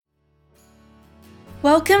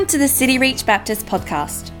Welcome to the City Reach Baptist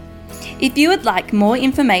podcast. If you would like more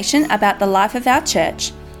information about the life of our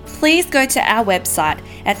church, please go to our website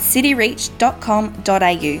at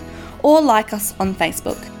cityreach.com.au or like us on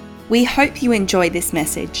Facebook. We hope you enjoy this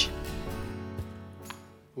message.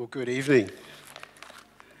 Well, good evening.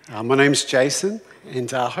 My name's Jason,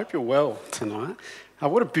 and I hope you're well tonight.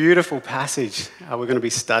 What a beautiful passage we're going to be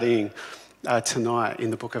studying tonight in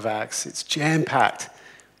the book of Acts. It's jam-packed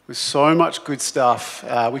with so much good stuff.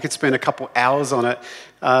 We could spend a couple hours on it,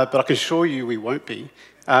 but I can assure you we won't be.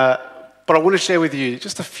 But I want to share with you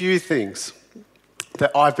just a few things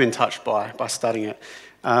that I've been touched by studying it,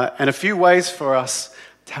 and a few ways for us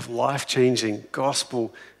to have life-changing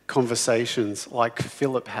gospel conversations like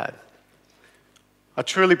Philip had. I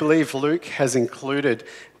truly believe Luke has included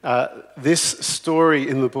this story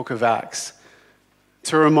in the book of Acts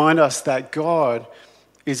to remind us that God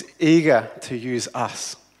is eager to use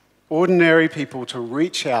us, ordinary people, to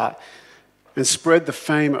reach out and spread the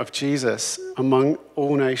fame of Jesus among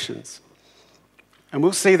all nations. And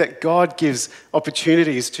we'll see that God gives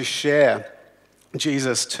opportunities to share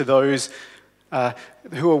Jesus to those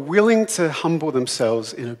who are willing to humble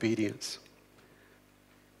themselves in obedience,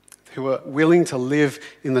 who are willing to live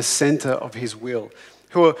in the center of his will,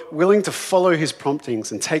 who are willing to follow his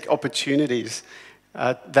promptings and take opportunities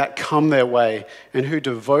that come their way, and who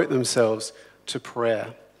devote themselves to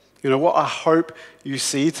prayer. You know, what I hope you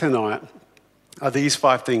see tonight are these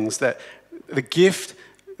 5 things: that the gift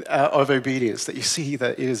of obedience, that you see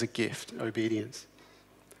that it is a gift, obedience.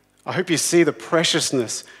 I hope you see the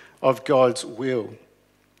preciousness of God's will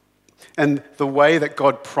and the way that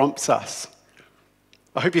God prompts us.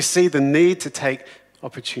 I hope you see the need to take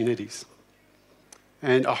opportunities.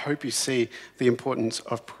 And I hope you see the importance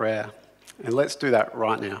of prayer. And let's do that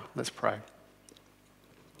right now. Let's pray.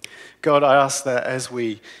 God, I ask that as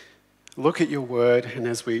we look at your word and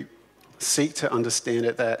as we seek to understand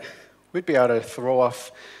it, that we'd be able to throw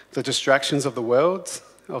off the distractions of the world,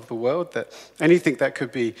 that anything that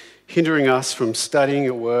could be hindering us from studying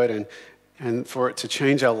your word and for it to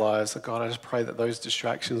change our lives. God, I just pray that those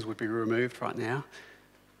distractions would be removed right now,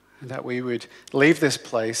 and that we would leave this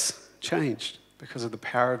place changed because of the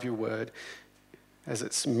power of your word as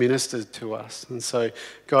it's ministered to us. And so,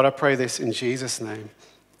 God, I pray this in Jesus' name.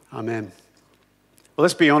 Amen. Well,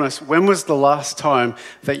 let's be honest. When was the last time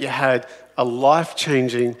that you had a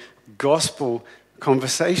life-changing gospel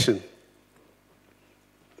conversation?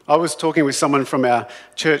 I was talking with someone from our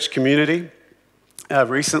church community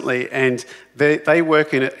recently, and they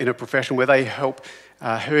work in a profession where they help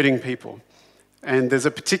hurting people. And there's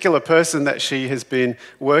a particular person that she has been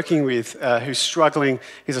working with who's struggling.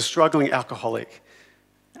 He's a struggling alcoholic.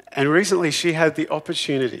 And recently she had the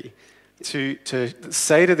opportunity to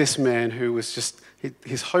say to this man who was just,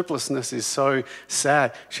 his hopelessness is so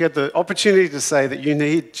sad. She had the opportunity to say that you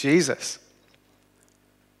need Jesus.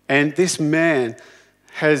 And this man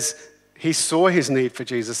he saw his need for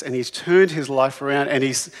Jesus, and he's turned his life around, and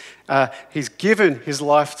he's given his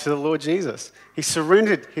life to the Lord Jesus. He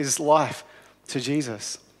surrendered his life to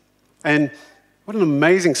Jesus. And what an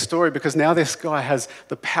amazing story, because now this guy has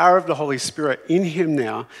the power of the Holy Spirit in him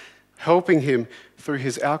now, helping him through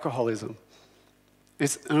his alcoholism.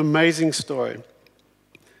 It's an amazing story.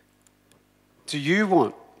 Do you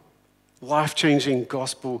want life-changing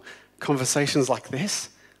gospel conversations like this?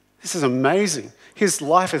 This is amazing. His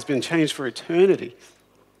life has been changed for eternity.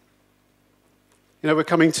 You know, we're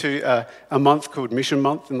coming to a month called Mission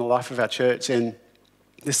Month in the life of our church, and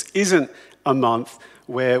this isn't a month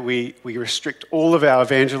where we restrict all of our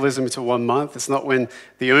evangelism to 1 month. It's not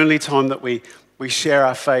the only time that we share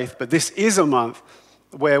our faith, but this is a month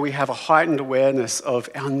where we have a heightened awareness of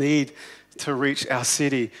our need to reach our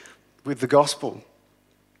city with the gospel.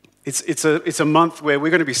 It's a month where we're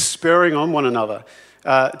going to be spurring on one another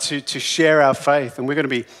to share our faith, and we're going to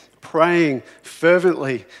be praying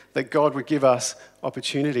fervently that God would give us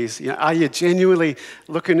opportunities. You know, are you genuinely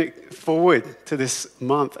looking forward to this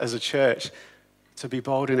month as a church to be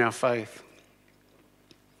bold in our faith?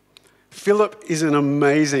 Philip is an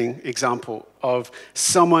amazing example of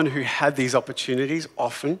someone who had these opportunities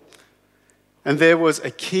often, and there was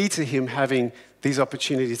a key to him having these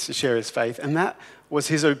opportunities to share his faith, and that was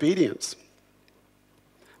his obedience.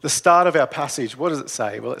 The start of our passage, what does it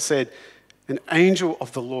say? Well, it said, an angel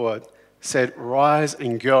of the Lord said, "Rise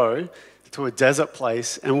and go to a desert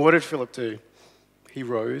place." And what did Philip do? He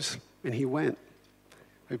rose and he went.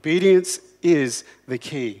 Obedience is the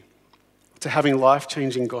key to having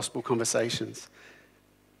life-changing gospel conversations.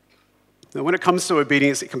 Now, when it comes to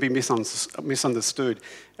obedience, it can be misunderstood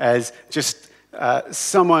as just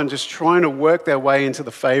someone just trying to work their way into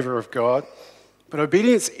the favor of God. But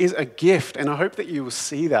obedience is a gift, and I hope that you will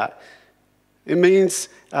see that. It means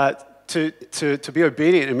to be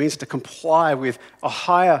obedient. It means to comply with a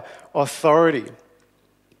higher authority.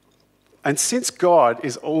 And since God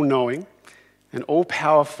is all-knowing and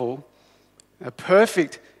all-powerful,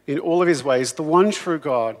 perfect in all of his ways, the one true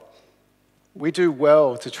God, we do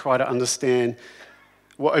well to try to understand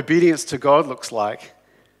what obedience to God looks like,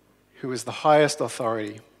 who is the highest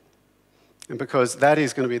authority. And because that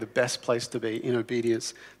is going to be the best place to be, in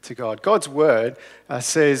obedience to God. God's word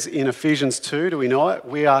says in Ephesians 2, do we know it?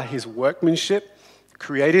 We are his workmanship,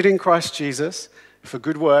 created in Christ Jesus for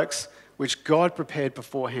good works, which God prepared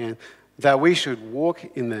beforehand, that we should walk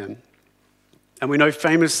in them. And we know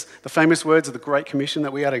the famous words of the Great Commission,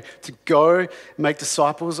 that we are to go make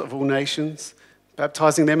disciples of all nations,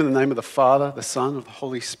 baptizing them in the name of the Father, the Son, and the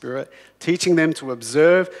Holy Spirit, teaching them to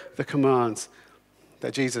observe the commands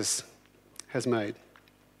that Jesus has made.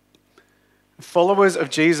 Followers of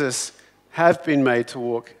Jesus have been made to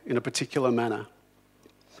walk in a particular manner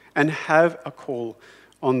and have a call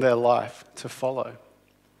on their life to follow.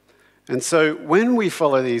 And so when we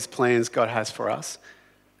follow these plans God has for us,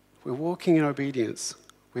 we're walking in obedience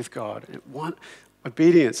with God.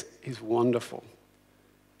 Obedience is wonderful.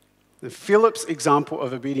 Philip's example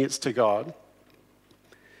of obedience to God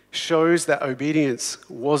shows that obedience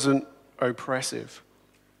wasn't oppressive,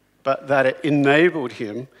 but that it enabled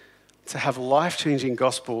him to have life-changing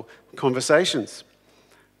gospel conversations.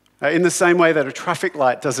 In the same way that a traffic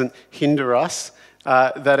light doesn't hinder us,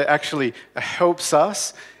 that it actually helps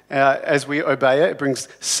us as we obey it. It brings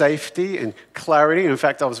safety and clarity. In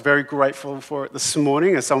fact, I was very grateful for it this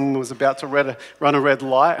morning as someone was about to run a red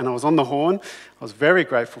light and I was on the horn. I was very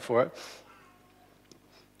grateful for it.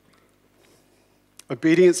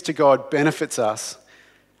 Obedience to God benefits us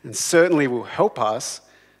and certainly will help us,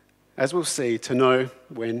 as we'll see, to know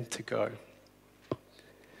when to go.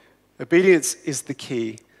 Obedience is the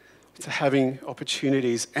key to having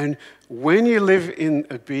opportunities. And when you live in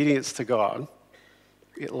obedience to God,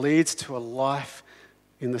 it leads to a life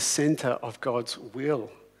in the center of God's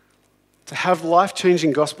will. To have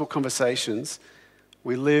life-changing gospel conversations,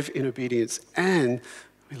 we live in obedience and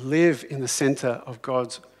we live in the center of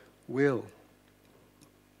God's will.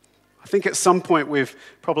 I think at some point we've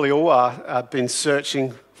probably all been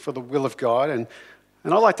searching for the will of God, and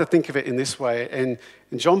I like to think of it in this way, and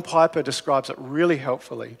John Piper describes it really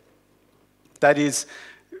helpfully. That is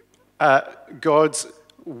God's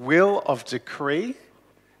will of decree,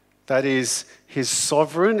 that is his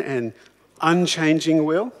sovereign and unchanging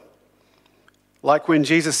will. Like when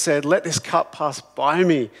Jesus said, "Let this cup pass by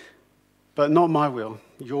me, but not my will,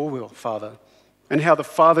 your will, Father." And how the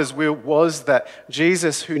Father's will was that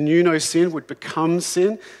Jesus, who knew no sin, would become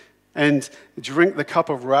sin and drink the cup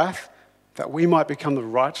of wrath, that we might become the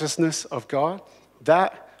righteousness of God.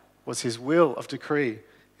 That was his will of decree.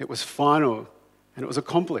 It was final, and it was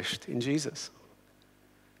accomplished in Jesus.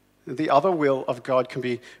 The other will of God can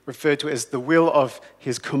be referred to as the will of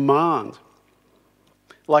his command.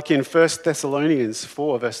 Like in 1 Thessalonians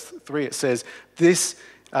 4, verse 3, it says, "This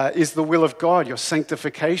is the will of God, your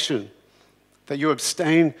sanctification, that you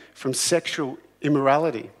abstain from sexual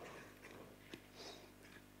immorality."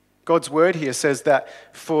 God's word here says that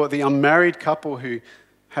for the unmarried couple who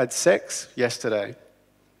had sex yesterday,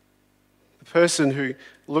 the person who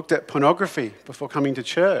looked at pornography before coming to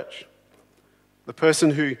church, the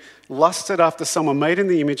person who lusted after someone made in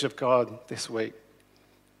the image of God this week,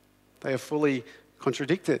 they have fully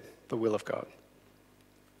contradicted the will of God.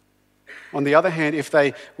 On the other hand, if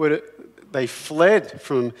they fled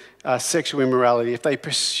from sexual immorality, if they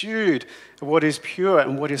pursued what is pure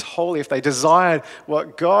and what is holy, if they desired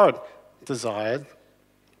what God desired,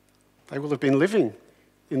 they will have been living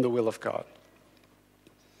in the will of God.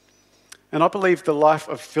 And I believe the life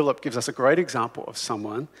of Philip gives us a great example of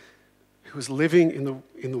someone who was living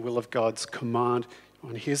in the will of God's command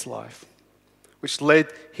on his life, which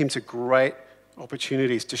led him to great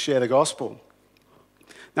opportunities to share the gospel.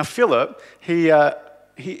 Now, Philip, he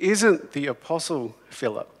isn't the apostle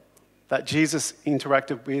Philip that Jesus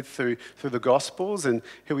interacted with through the Gospels and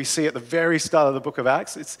who we see at the very start of the book of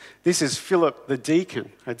Acts. This is Philip the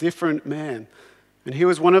deacon, a different man. And he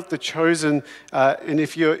was one of the chosen, and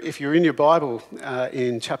if you're in your Bible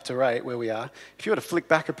in chapter 8, where we are, if you were to flick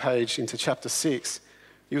back a page into chapter 6,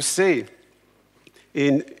 you'll see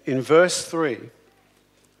in verse 3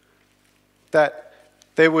 that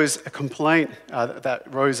there was a complaint that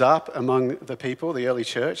rose up among the people, the early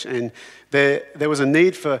church, and there was a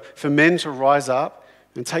need for men to rise up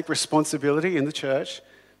and take responsibility in the church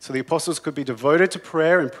so the apostles could be devoted to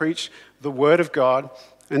prayer and preach the word of God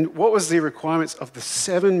And what was the requirements of the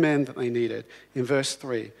 7 men that they needed in verse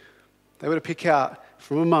 3? They were to pick out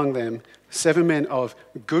from among them 7 men of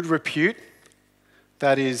good repute,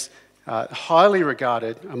 that is, highly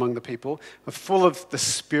regarded among the people, full of the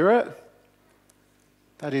Spirit,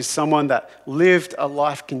 that is, someone that lived a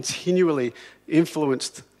life continually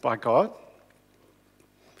influenced by God,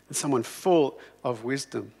 and someone full of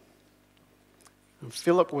wisdom. And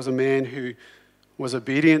Philip was a man who was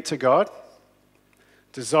obedient to God,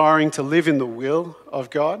 desiring to live in the will of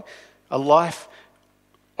God, a life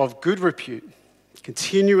of good repute,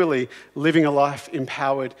 continually living a life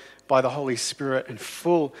empowered by the Holy Spirit and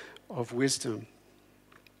full of wisdom.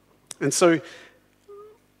 And so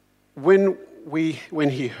when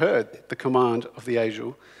he heard the command of the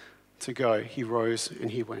angel to go, he rose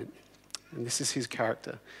and he went. And this is his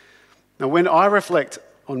character. Now, when I reflect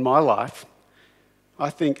on my life, I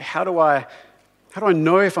think, how do I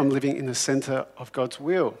know if I'm living in the center of God's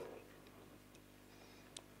will?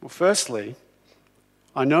 Well, firstly,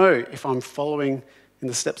 I know if I'm following in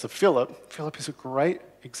the steps of Philip. Philip is a great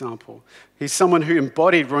example. He's someone who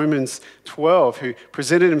embodied Romans 12, who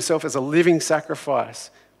presented himself as a living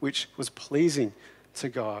sacrifice, which was pleasing to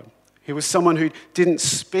God. He was someone who didn't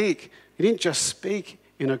just speak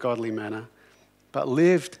in a godly manner, but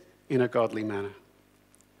lived in a godly manner.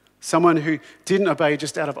 Someone who didn't obey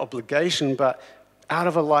just out of obligation, but out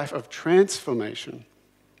of a life of transformation.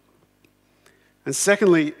 And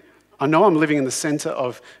secondly, I know I'm living in the center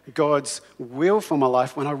of God's will for my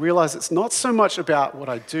life when I realize it's not so much about what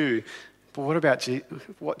I do, but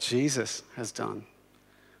what Jesus has done.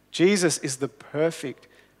 Jesus is the perfect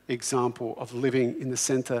example of living in the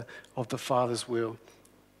center of the Father's will,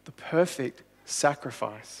 the perfect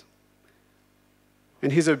sacrifice.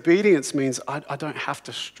 And his obedience means I don't have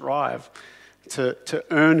to strive to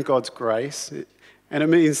earn God's grace. And it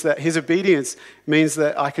means that his obedience means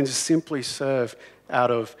that I can just simply serve out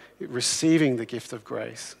of receiving the gift of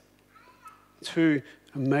grace. 2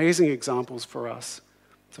 amazing examples for us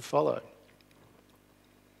to follow.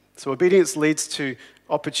 So obedience leads to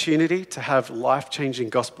opportunity to have life-changing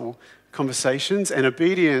gospel conversations, and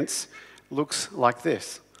obedience looks like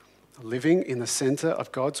this: living in the center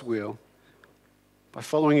of God's will by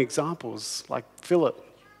following examples like Philip,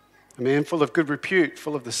 a man full of good repute,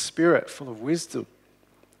 full of the Spirit, full of wisdom.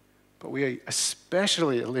 But we are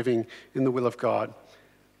especially living in the will of God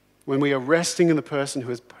when we are resting in the person who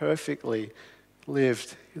has perfectly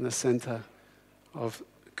lived in the center of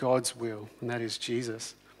God's will, and that is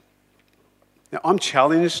Jesus. Now, I'm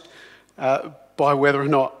challenged by whether or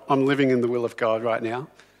not I'm living in the will of God right now.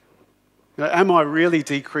 Am I really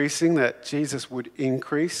decreasing that Jesus would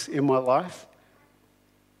increase in my life?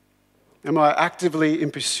 Am I actively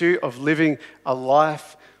in pursuit of living a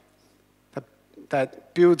life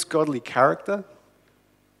that builds godly character,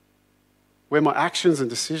 where my actions and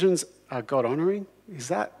decisions are God-honoring? Is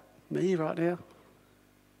that me right now?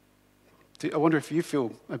 I wonder if you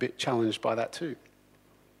feel a bit challenged by that too.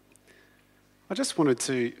 I just wanted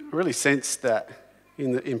to really sense that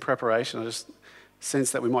in preparation, I just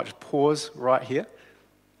sense that we might just pause right here,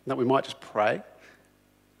 that we might just pray,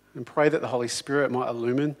 and pray that the Holy Spirit might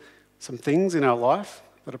illumine some things in our life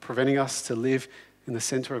that are preventing us to live in the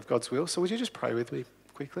center of God's will. So would you just pray with me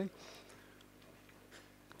quickly?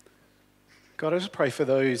 God, I just pray for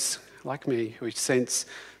those like me who sense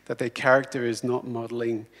that their character is not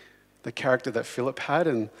modeling the character that Philip had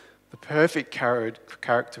and the perfect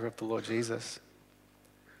character of the Lord Jesus.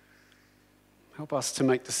 Help us to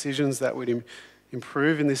make decisions that would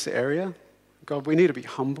improve in this area. God, we need to be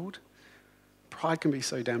humbled. Pride can be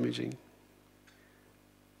so damaging.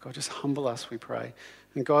 God, just humble us, we pray.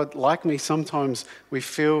 And God, like me, sometimes we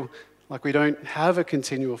feel like we don't have a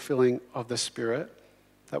continual filling of the Spirit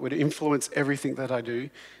that would influence everything that I do.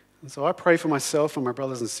 And so I pray for myself and my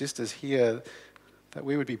brothers and sisters here that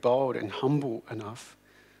we would be bold and humble enough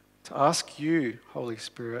to ask you, Holy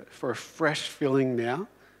Spirit, for a fresh filling now.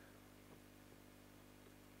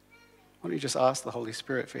 Why don't you just ask the Holy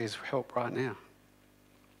Spirit for his help right now?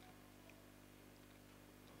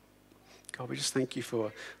 God, we just thank you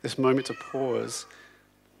for this moment to pause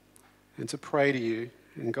and to pray to you.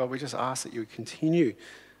 And God, we just ask that you would continue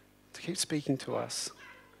to keep speaking to us.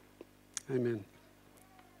 Amen.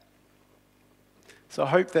 So I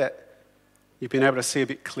hope that you've been able to see a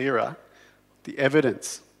bit clearer the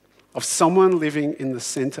evidence of someone living in the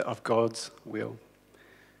center of God's will,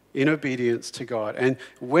 in obedience to God. And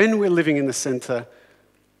when we're living in the center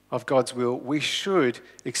of God's will, we should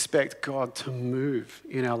expect God to move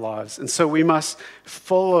in our lives. And so we must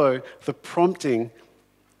follow the prompting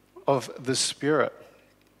of the Spirit.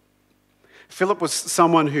 Philip was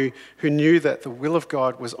someone who knew that the will of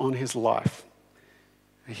God was on his life.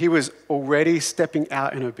 He was already stepping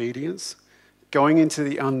out in obedience, going into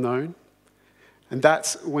the unknown, and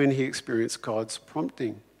that's when he experienced God's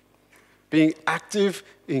prompting. Being active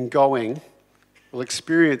in going will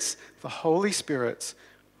experience the Holy Spirit's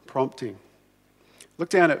prompting. Look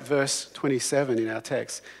down at verse 27 in our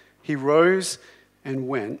text. He rose and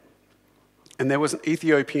went, and there was an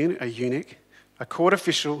Ethiopian, a eunuch, a court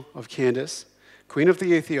official of Candace, queen of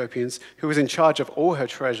the Ethiopians, who was in charge of all her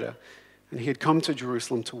treasure, and he had come to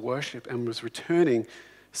Jerusalem to worship and was returning,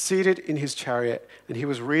 seated in his chariot, and he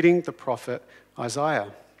was reading the prophet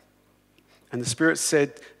Isaiah. And the Spirit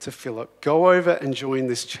said to Philip, "Go over and join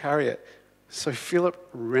this chariot." So Philip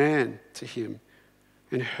ran to him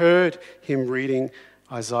and heard him reading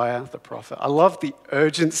Isaiah the prophet. I love the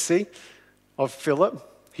urgency of Philip.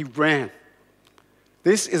 He ran.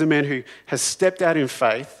 This is a man who has stepped out in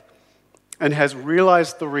faith and has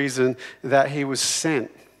realized the reason that he was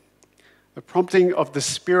sent. The prompting of the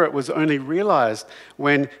Spirit was only realized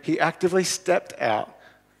when he actively stepped out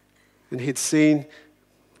and he'd seen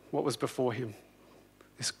what was before him.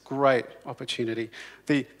 This great opportunity.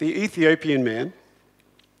 The Ethiopian man,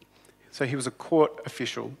 so he was a court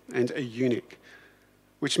official and a eunuch,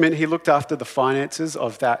 which meant he looked after the finances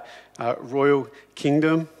of that royal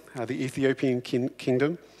kingdom, the Ethiopian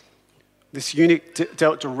kingdom. This eunuch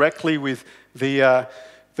dealt directly with the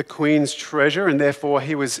queen's treasure, and therefore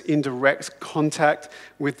he was in direct contact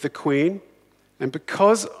with the queen. And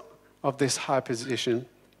because of this high position,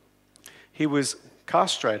 he was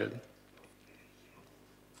castrated.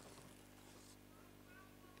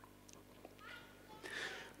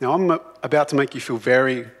 Now, I'm about to make you feel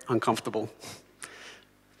very uncomfortable,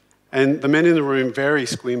 and the men in the room very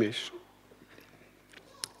squeamish,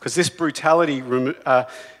 because this brutality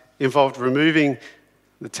involved removing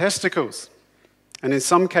the testicles, and in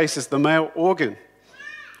some cases the male organ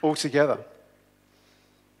altogether.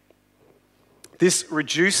 This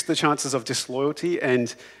reduced the chances of disloyalty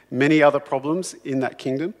and many other problems in that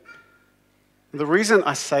kingdom. The reason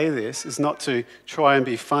I say this is not to try and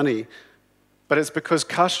be funny, but it's because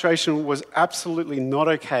castration was absolutely not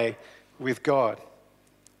okay with God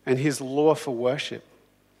and his law for worship.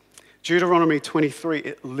 Deuteronomy 23,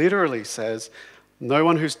 it literally says, "No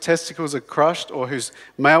one whose testicles are crushed or whose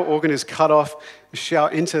male organ is cut off shall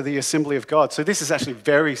enter the assembly of God." So this is actually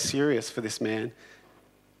very serious for this man.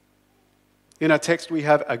 In our text, we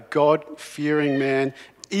have a God-fearing man,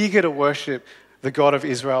 eager to worship the God of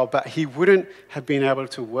Israel, but he wouldn't have been able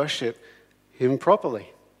to worship him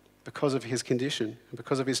properly because of his condition and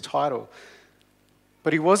because of his title.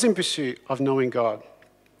 But he was in pursuit of knowing God.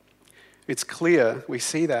 It's clear, we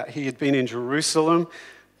see that. He had been in Jerusalem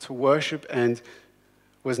to worship and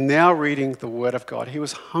was now reading the Word of God. He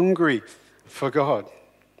was hungry for God.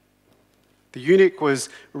 The eunuch was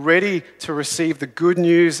ready to receive the good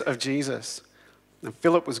news of Jesus. And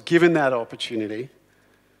Philip was given that opportunity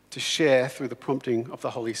to share through the prompting of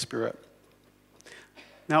the Holy Spirit.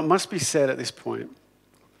 Now, it must be said at this point,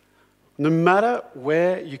 no matter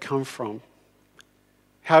where you come from,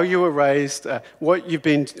 how you were raised, what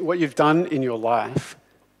you've done in your life,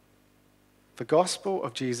 the gospel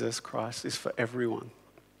of Jesus Christ is for everyone.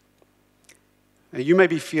 Now, you may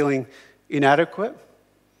be feeling inadequate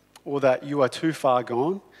or that you are too far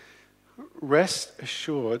gone. Rest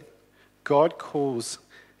assured, God calls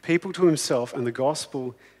people to himself, and the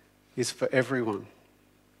gospel is for everyone.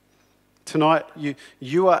 Tonight,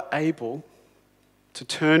 you are able to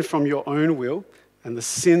turn from your own will and the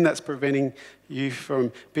sin that's preventing you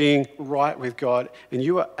from being right with God, and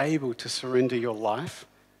you are able to surrender your life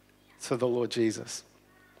to the Lord Jesus.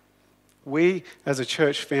 We, as a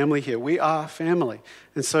church family here, we are family.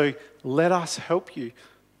 And so let us help you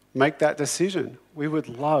make that decision. We would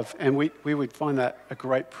love, and we would find that a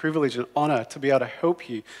great privilege and honor to be able to help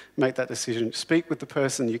you make that decision. Speak with the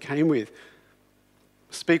person you came with.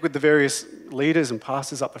 Speak with the various leaders and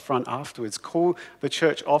pastors up the front afterwards. Call the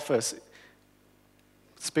church office.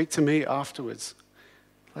 Speak to me afterwards.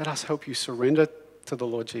 Let us help you surrender to the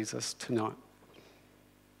Lord Jesus tonight.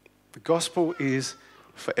 The gospel is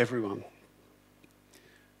for everyone.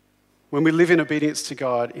 When we live in obedience to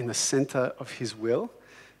God in the center of his will,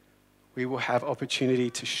 we will have opportunity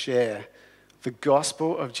to share the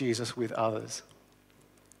gospel of Jesus with others.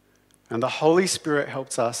 And the Holy Spirit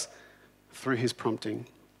helps us through his prompting.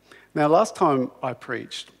 Now, last time I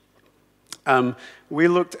preached, we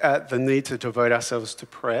looked at the need to devote ourselves to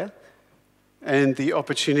prayer and the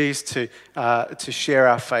opportunities to share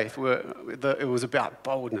our faith. It was about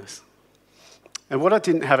boldness. And what I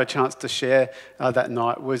didn't have a chance to share that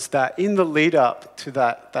night was that in the lead up to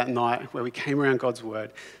that night where we came around God's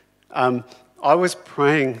word, I was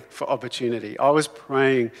praying for opportunity. I was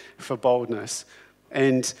praying for boldness.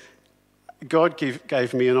 And God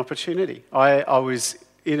gave me an opportunity. I was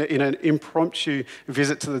in an impromptu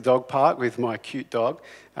visit to the dog park with my cute dog,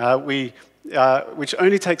 which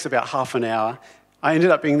only takes about half an hour. I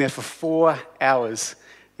ended up being there for 4 hours.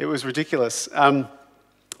 It was ridiculous.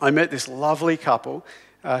 I met this lovely couple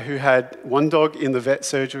who had one dog in the vet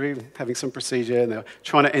surgery having some procedure, and they were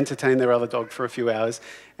trying to entertain their other dog for a few hours.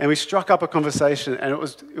 And we struck up a conversation, and it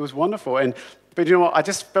was wonderful. But you know what? I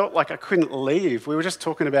just felt like I couldn't leave. We were just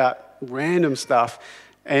talking about random stuff.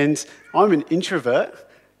 And I'm an introvert,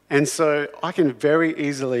 and so I can very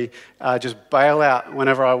easily just bail out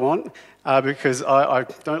whenever I want because I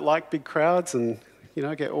don't like big crowds and,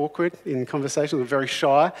 get awkward in conversations. I'm very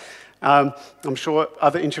shy. I'm sure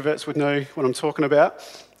other introverts would know what I'm talking about.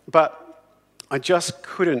 But I just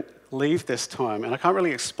couldn't leave this time, and I can't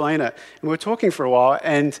really explain it. And we were talking for a while,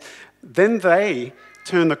 and then they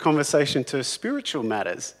turned the conversation to spiritual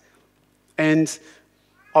matters. And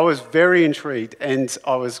I was very intrigued, and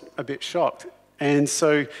I was a bit shocked. And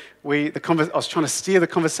so I was trying to steer the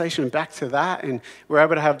conversation back to that, and we were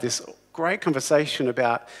able to have this great conversation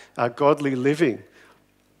about godly living.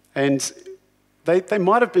 And they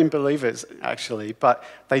might have been believers, actually, but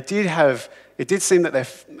it did seem that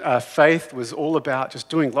their faith was all about just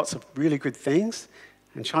doing lots of really good things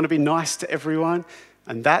and trying to be nice to everyone.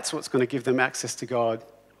 And that's what's going to give them access to God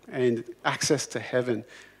and access to heaven.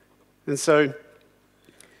 And so,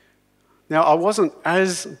 now I wasn't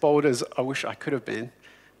as bold as I wish I could have been,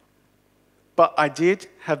 but I did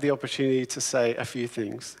have the opportunity to say a few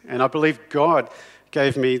things. And I believe God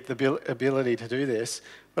gave me the ability to do this.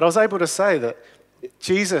 But I was able to say that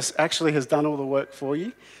Jesus actually has done all the work for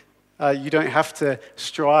you. You don't have to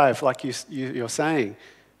strive like you're saying.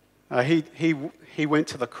 He went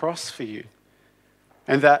to the cross for you.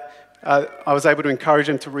 And that I was able to encourage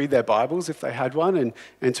them to read their Bibles if they had one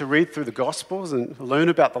and to read through the Gospels and learn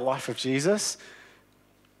about the life of Jesus.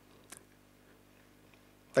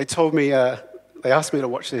 They told me, they asked me to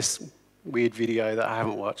watch this weird video that I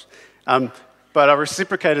haven't watched. But I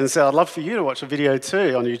reciprocated and said, I'd love for you to watch a video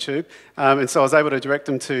too on YouTube. And so I was able to direct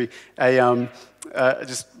them to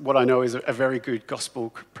just what I know is a very good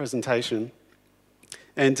gospel presentation.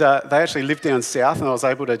 And they actually live down south, and I was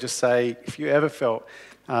able to just say, if you ever felt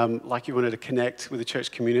like you wanted to connect with the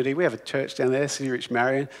church community, we have a church down there, City Rich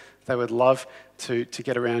Marion. They would love to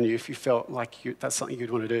get around you if you felt like that's something you'd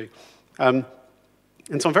want to do. And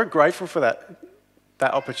so I'm very grateful for that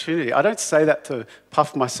opportunity. I don't say that to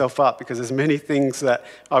puff myself up because there's many things that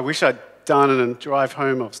I wish I'd done and then drive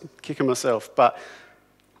home I was kicking myself. But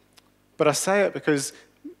I say it because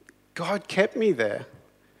God kept me there.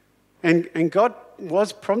 And God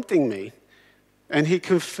was prompting me. And he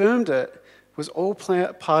confirmed it was all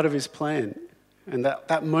part of his plan. And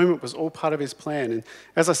that moment was all part of his plan. And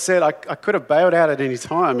as I said, I could have bailed out at any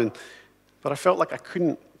time, but I felt like I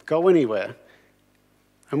couldn't go anywhere.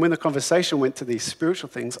 And when the conversation went to these spiritual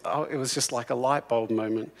things, it was just like a light bulb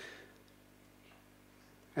moment.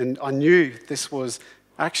 And I knew this was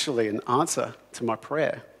actually an answer to my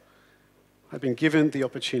prayer. I'd been given the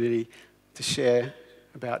opportunity to share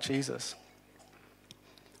about Jesus.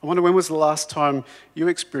 I wonder, when was the last time you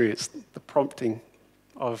experienced the prompting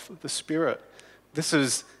of the Spirit? This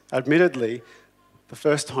is admittedly the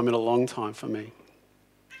first time in a long time for me.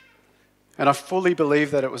 And I fully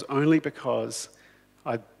believe that it was only because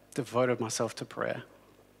I devoted myself to prayer.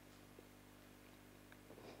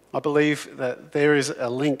 I believe that there is a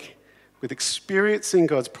link with experiencing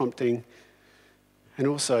God's prompting and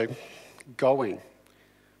also going.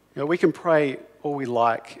 We can pray all we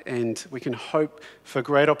like and we can hope for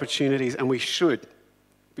great opportunities, and we should.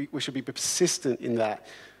 We should be persistent in that.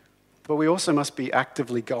 But we also must be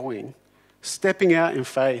actively going, stepping out in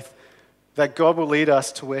faith that God will lead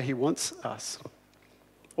us to where he wants us,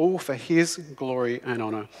 all for his glory and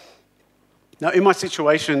honor. Now, in my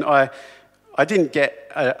situation, I didn't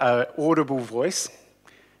get an audible voice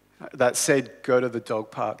that said, go to the dog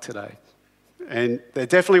park today. And there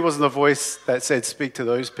definitely wasn't a voice that said, speak to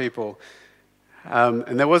those people.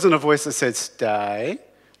 And there wasn't a voice that said,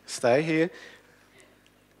 stay here.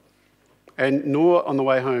 And nor on the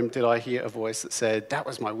way home did I hear a voice that said, that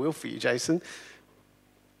was my will for you, Jason.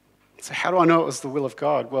 So how do I know it was the will of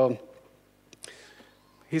God? Well,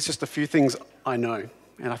 here's just a few things I know,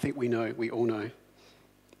 and I think we all know.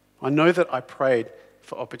 I know that I prayed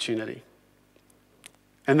for opportunity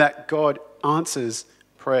and that God answers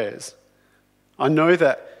prayers. I know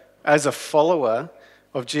that as a follower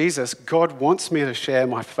of Jesus, God wants me to share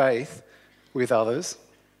my faith with others.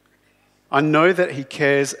 I know that he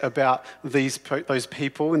cares about those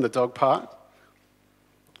people in the dog park.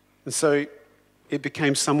 And so it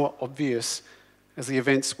became somewhat obvious as the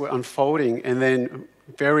events were unfolding, and then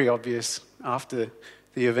very obvious after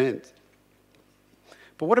the event.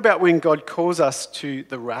 But what about when God calls us to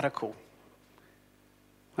the radical?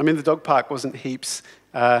 I mean, the dog park wasn't heaps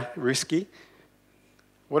risky.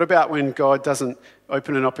 What about when God doesn't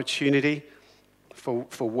open an opportunity for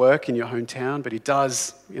work in your hometown, but he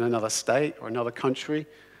does in another state or another country?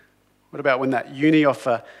 What about when that uni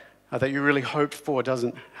offer that you really hoped for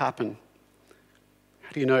doesn't happen?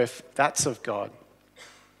 How do you know if that's of God?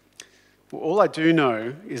 Well, all I do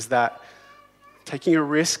know is that taking a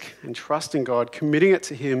risk and trusting God, committing it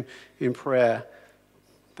to him in prayer,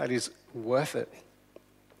 that is worth it.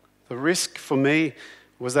 The risk for me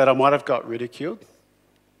was that I might have got ridiculed.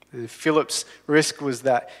 And Philip's risk was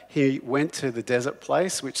that he went to the desert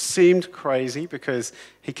place, which seemed crazy because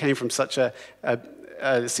he came from such a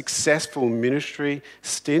successful ministry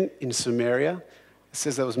stint in Samaria. It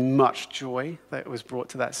says there was much joy that was brought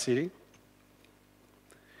to that city.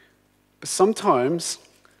 But sometimes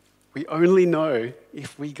we only know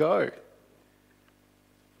if we go.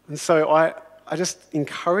 And so I just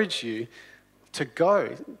encourage you to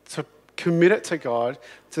go, to commit it to God,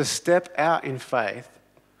 to step out in faith.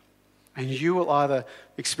 And you will either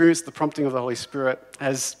experience the prompting of the Holy Spirit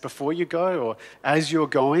as before you go, or as you're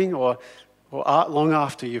going, or long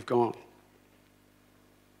after you've gone.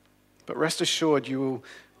 But rest assured, you will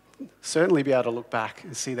certainly be able to look back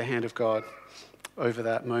and see the hand of God over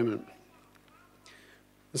that moment.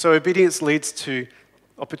 And so obedience leads to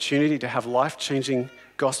opportunity to have life-changing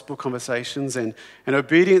gospel conversations. And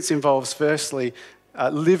obedience involves, firstly,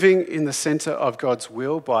 living in the center of God's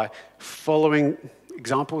will by following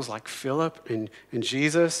examples like Philip and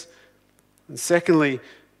Jesus. And secondly,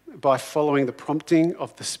 by following the prompting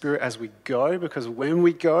of the Spirit as we go, because when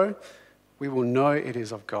we go, we will know it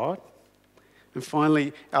is of God. And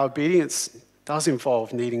finally, our obedience does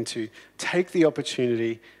involve needing to take the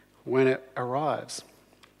opportunity when it arrives.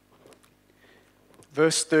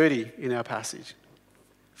 Verse 30 in our passage,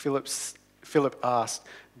 Philip asked,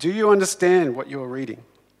 "Do you understand what you are reading?"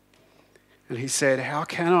 And he said, "How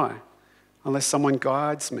can I, unless someone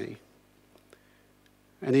guides me?"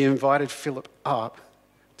 And he invited Philip up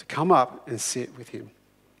to come up and sit with him.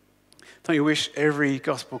 Don't you wish every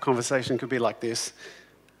gospel conversation could be like this?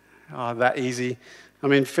 Oh, that easy. I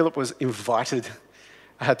mean, Philip was invited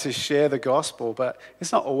to share the gospel, but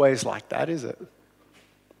it's not always like that, is it?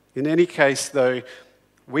 In any case, though,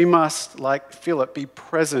 we must, like Philip, be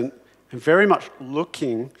present and very much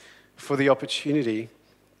looking for the opportunity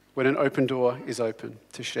when an open door is open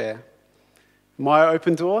to share. My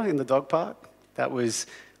open door in the dog park, that was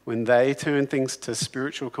when they turned things to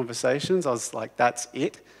spiritual conversations. I was like, that's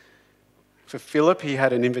it. For Philip, he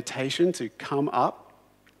had an invitation to come up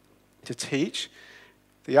to teach.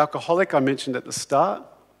 The alcoholic I mentioned at the start,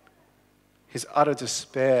 his utter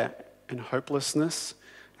despair and hopelessness,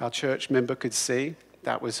 our church member could see.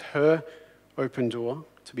 That was her open door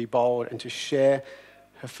to be bold and to share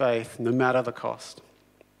her faith no matter the cost.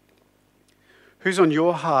 Who's on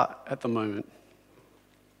your heart at the moment?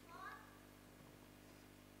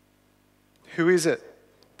 Who is it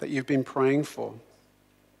that you've been praying for?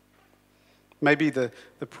 Maybe the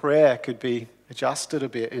prayer could be adjusted a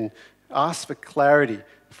bit and ask for clarity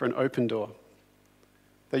for an open door,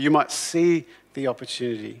 that you might see the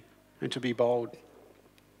opportunity and to be bold.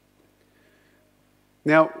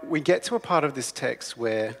 Now, we get to a part of this text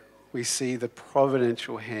where we see the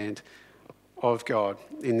providential hand of God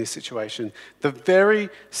in this situation. The very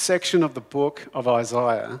section of the book of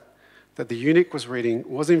Isaiah that the eunuch was reading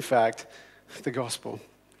was, in fact, the gospel.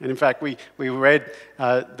 And in fact, we read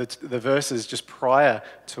the verses just prior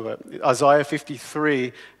to it. Isaiah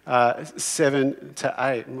 53, 7 to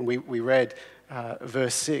 8. And we read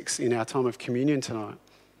verse 6 in our time of communion tonight.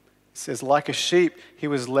 It says, "Like a sheep, he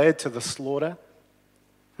was led to the slaughter,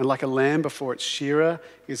 and like a lamb before its shearer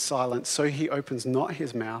is silent, so he opens not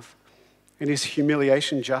his mouth. In his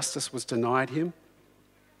humiliation, justice was denied him.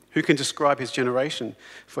 Who can describe his generation?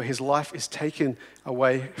 For his life is taken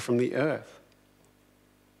away from the earth."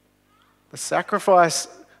 The sacrifice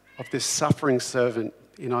of this suffering servant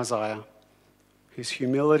in Isaiah, his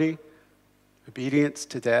humility, obedience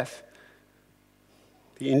to death,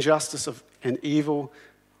 the injustice of and evil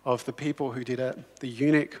of the people who did it, the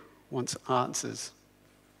eunuch wants answers.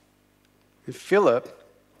 And Philip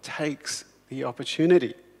takes the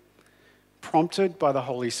opportunity, prompted by the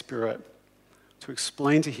Holy Spirit, to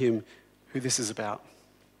explain to him who this is about.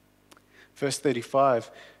 Verse 35,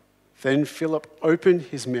 then Philip opened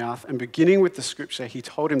his mouth, and beginning with the scripture, he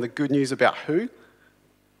told him the good news about who?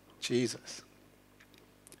 Jesus.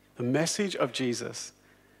 The message of Jesus,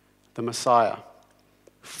 the Messiah,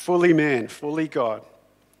 fully man, fully God,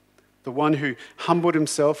 the one who humbled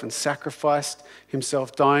himself and sacrificed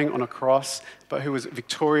himself, dying on a cross, but who was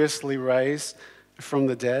victoriously raised from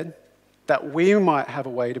the dead, that we might have a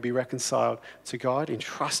way to be reconciled to God in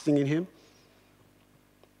trusting in him.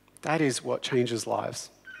 That is what changes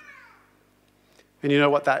lives. And you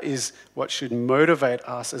know what? That is what should motivate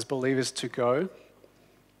us as believers to go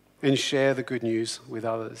and share the good news with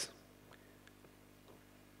others.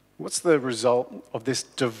 What's the result of this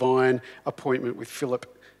divine appointment with Philip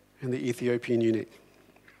and the Ethiopian eunuch?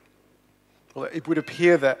 Well, it would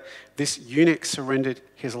appear that this eunuch surrendered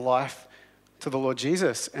his life to the Lord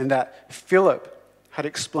Jesus, and that Philip had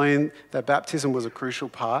explained that baptism was a crucial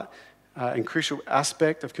part and crucial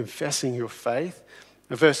aspect of confessing your faith.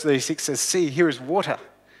 And verse 36 says, see, here is water.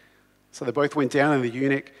 So they both went down and the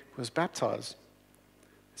eunuch was baptized.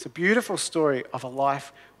 It's a beautiful story of a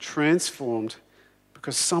life transformed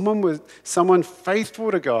because someone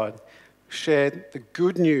faithful to God shared the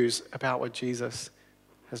good news about what Jesus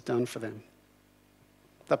has done for them.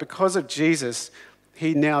 That because of Jesus,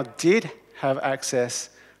 he now did have access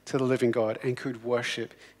to the living God and could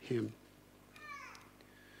worship him.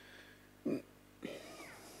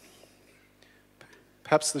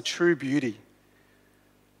 Perhaps the true beauty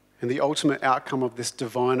and the ultimate outcome of this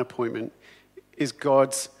divine appointment is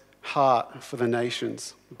God's heart for the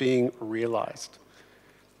nations being realized.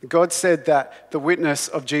 God said that the witness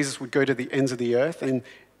of Jesus would go to the ends of the earth, and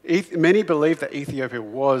many believe that Ethiopia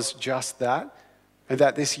was just that, and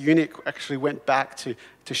that this eunuch actually went back to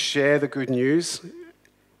share the good news.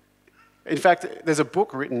 In fact, there's a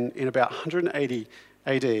book written in about 180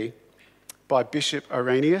 AD by Bishop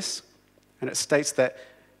Irenaeus, and it states that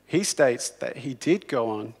he did go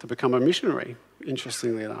on to become a missionary,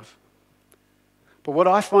 interestingly enough. But what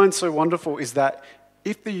I find so wonderful is that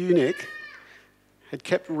if the eunuch had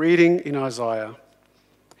kept reading in Isaiah,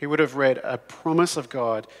 he would have read a promise of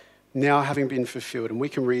God now having been fulfilled. And we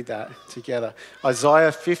can read that together.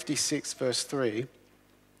 Isaiah 56, verse 3.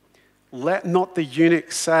 Let not the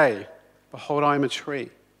eunuch say, behold, I am a tree.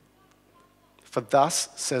 For thus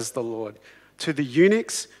says the Lord, to the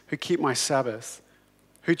eunuchs who keep my Sabbath,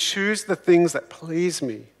 who choose the things that please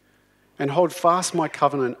me, and hold fast my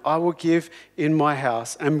covenant, I will give in my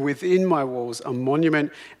house and within my walls a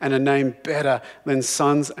monument and a name better than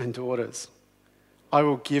sons and daughters. I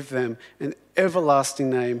will give them an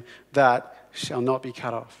everlasting name that shall not be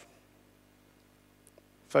cut off.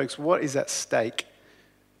 Folks, what is at stake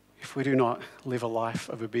if we do not live a life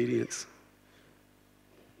of obedience?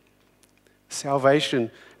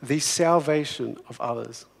 Salvation, the salvation of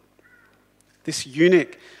others. This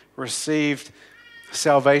eunuch received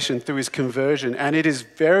salvation through his conversion, and it is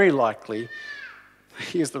very likely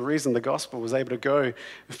he is the reason the gospel was able to go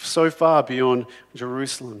so far beyond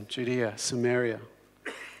Jerusalem, Judea, Samaria,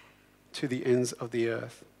 to the ends of the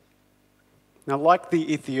earth. Now, like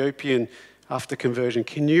the Ethiopian after conversion,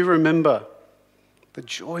 can you remember the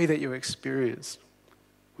joy that you experienced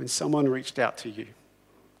when someone reached out to you?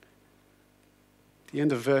 At the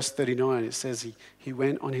end of verse 39, it says he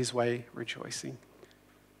went on his way rejoicing.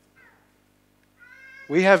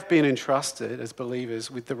 We have been entrusted as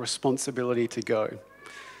believers with the responsibility to go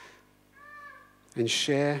and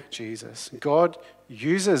share Jesus. God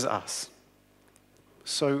uses us.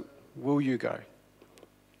 So will you go?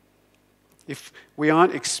 If we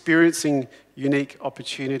aren't experiencing unique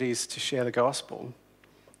opportunities to share the gospel,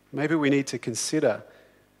 maybe we need to consider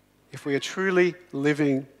if we are truly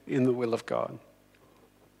living in the will of God,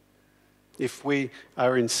 if we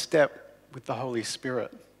are in step with the Holy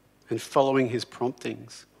Spirit and following his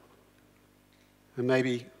promptings. And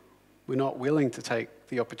maybe we're not willing to take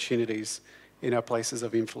the opportunities in our places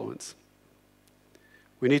of influence.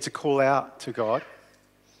 We need to call out to God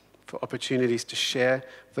for opportunities to share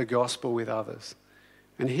the gospel with others.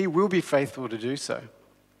 And he will be faithful to do so.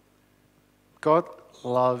 God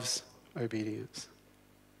loves obedience.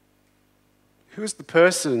 Who is the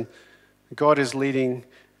person God is leading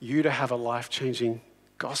you to have a life-changing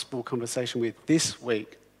gospel conversation with this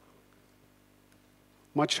week?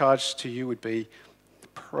 My charge to you would be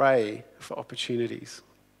pray for opportunities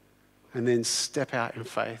and then step out in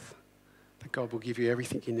faith that God will give you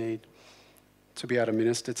everything you need to be able to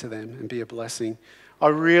minister to them and be a blessing. I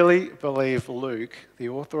really believe Luke, the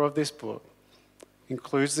author of this book,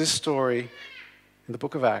 includes this story in the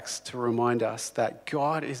book of Acts to remind us that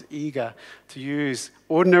God is eager to use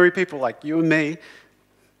ordinary people like you and me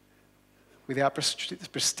without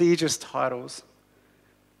prestigious titles,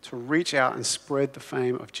 to reach out and spread the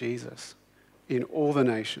fame of Jesus in all the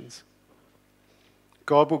nations.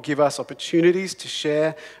 God will give us opportunities to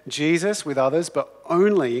share Jesus with others, but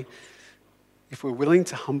only if we're willing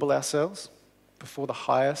to humble ourselves before the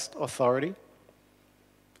highest authority,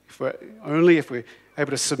 only if we're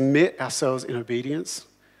able to submit ourselves in obedience,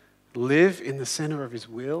 live in the center of his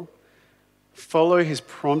will, follow his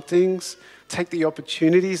promptings, take the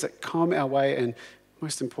opportunities that come our way, and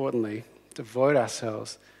most importantly, devote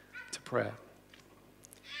ourselves to prayer.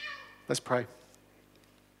 Let's pray.